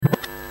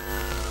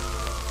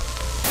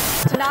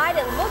Tonight,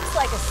 it looks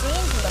like a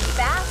scene from the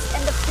Fast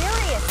and the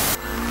Furious.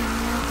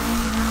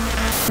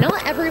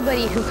 Not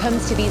everybody who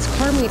comes to these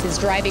car meets is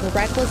driving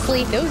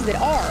recklessly. Those that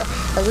are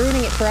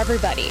ruining it for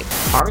everybody.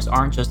 Cars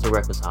aren't just a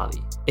reckless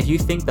hobby. If you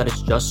think that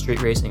it's just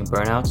street racing and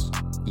burnouts,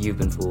 you've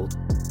been fooled.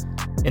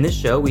 In this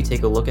show, we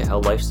take a look at how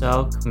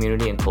lifestyle,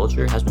 community, and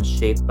culture has been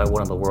shaped by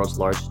one of the world's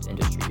largest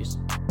industries.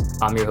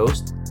 I'm your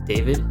host,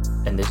 David,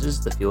 and this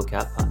is the Fuel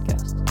Cap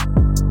Podcast.